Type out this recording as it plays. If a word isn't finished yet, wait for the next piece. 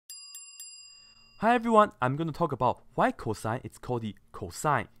Hi everyone, I'm going to talk about why cosine is called the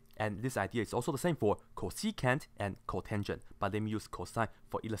cosine. And this idea is also the same for cosecant and cotangent, but let me use cosine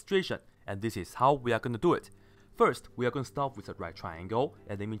for illustration. And this is how we are going to do it. First, we are going to start with a right triangle,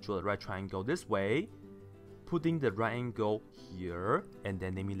 and let me draw the right triangle this way, putting the right angle here, and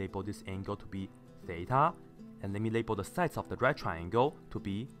then let me label this angle to be theta, and let me label the sides of the right triangle to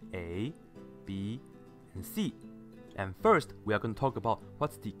be A, B, and C. And first, we are going to talk about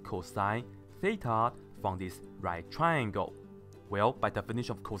what's the cosine theta from this right triangle. Well, by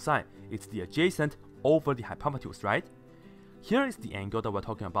definition of cosine, it's the adjacent over the hypotenuse, right? Here is the angle that we're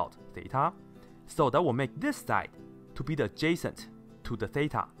talking about, theta. So that will make this side to be the adjacent to the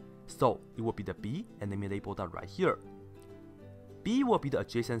theta. So it will be the B, and let me label that right here. B will be the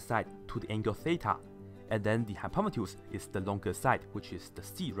adjacent side to the angle theta. And then the hypotenuse is the longer side, which is the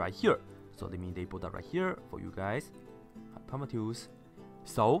C right here. So let me label that right here for you guys. Hypotenuse.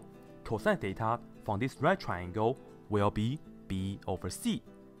 So cosine theta from this right triangle will be B over C.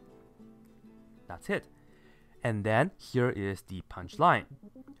 That's it. And then here is the punchline.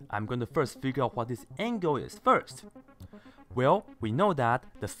 I'm going to first figure out what this angle is first. Well, we know that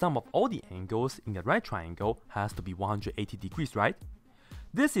the sum of all the angles in the right triangle has to be 180 degrees, right?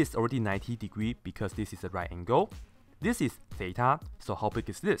 This is already 90 degrees because this is a right angle. This is theta, so how big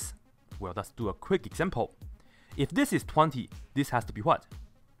is this? Well, let's do a quick example. If this is 20, this has to be what?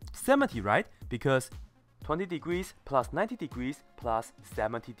 70, right? Because 20 degrees plus 90 degrees plus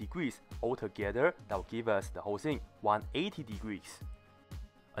 70 degrees altogether, that will give us the whole thing, 180 degrees.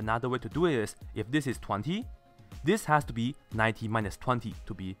 Another way to do it is, if this is 20, this has to be 90 minus 20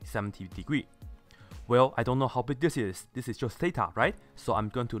 to be 70 degrees. Well, I don't know how big this is just theta, right? So I'm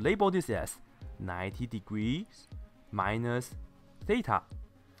going to label this as 90 degrees minus theta.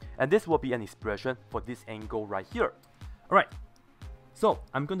 And this will be an expression for this angle right here. Alright, so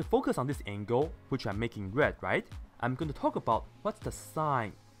I'm going to focus on this angle, which I'm making red, right? I'm going to talk about what's the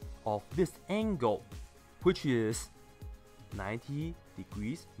sine of this angle, which is 90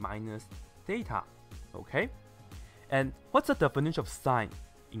 degrees minus theta, okay? And what's the definition of sine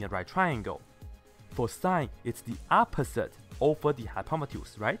in a right triangle? For sine, it's the opposite over the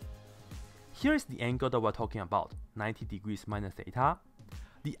hypotenuse, right? Here is the angle that we're talking about, 90 degrees minus theta.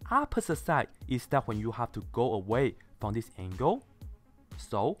 The opposite side is that when you have to go away from this angle.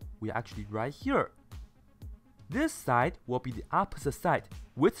 So we are actually right here. This side will be the opposite side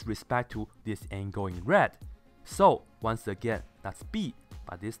with respect to this angle in red. So once again, that's B,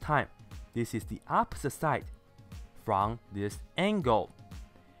 but this time, this is the opposite side from this angle.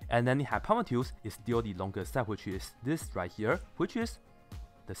 And then the hypotenuse is still the longer side, which is this right here, which is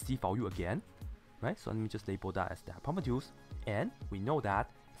the C for you again, right? So let me just label that as the hypotenuse. And we know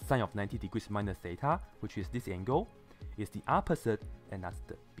that sine of 90 degrees minus theta, which is this angle, is the opposite, and that's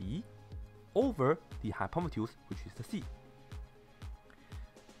the B, over the hypotenuse, which is the C.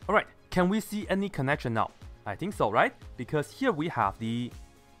 Alright, can we see any connection now? I think so, right? Because here we have the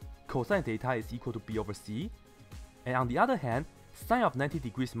cosine theta is equal to B over C, and on the other hand, sine of 90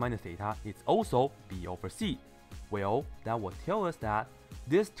 degrees minus theta is also B over C. Well, that will tell us that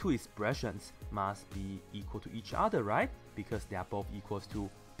these two expressions must be equal to each other, right? Because they are both equals to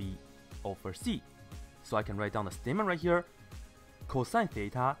B over C. So I can write down the statement right here. Cosine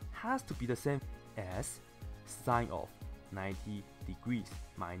theta has to be the same as sine of 90 degrees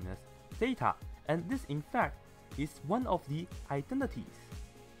minus theta. And this, in fact, is one of the identities.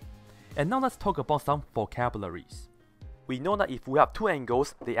 And now let's talk about some vocabularies. We know that if we have two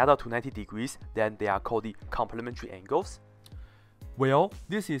angles, they add up to 90 degrees, then they are called the complementary angles. Well,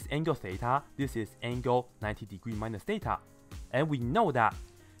 this is angle theta, this is angle 90 degree minus theta. And we know that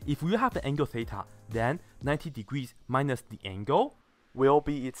if you have the angle theta, then 90 degrees minus the angle will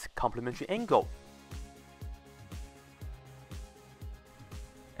be its complementary angle.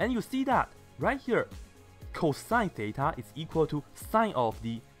 And you see that right here, cosine theta is equal to sine of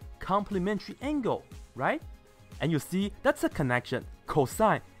the complementary angle, right? And you see, that's a connection.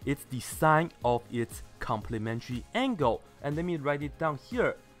 Cosine is the sine of its complementary angle. And let me write it down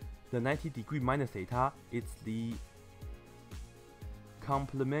here. The 90 degree minus theta is the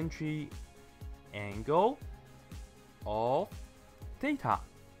complementary angle of theta.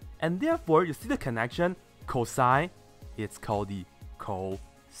 And therefore, you see the connection, cosine, it's called the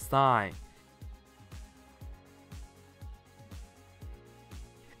cosine.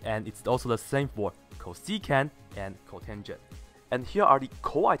 And it's also the same for cosecant and cotangent. And here are the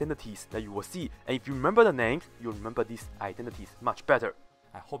co-identities that you will see. And if you remember the names, you'll remember these identities much better.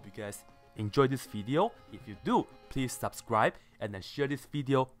 I hope you guys enjoyed this video. If you do, please subscribe and then share this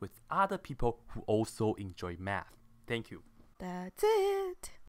video with other people who also enjoy math. Thank you. That's it.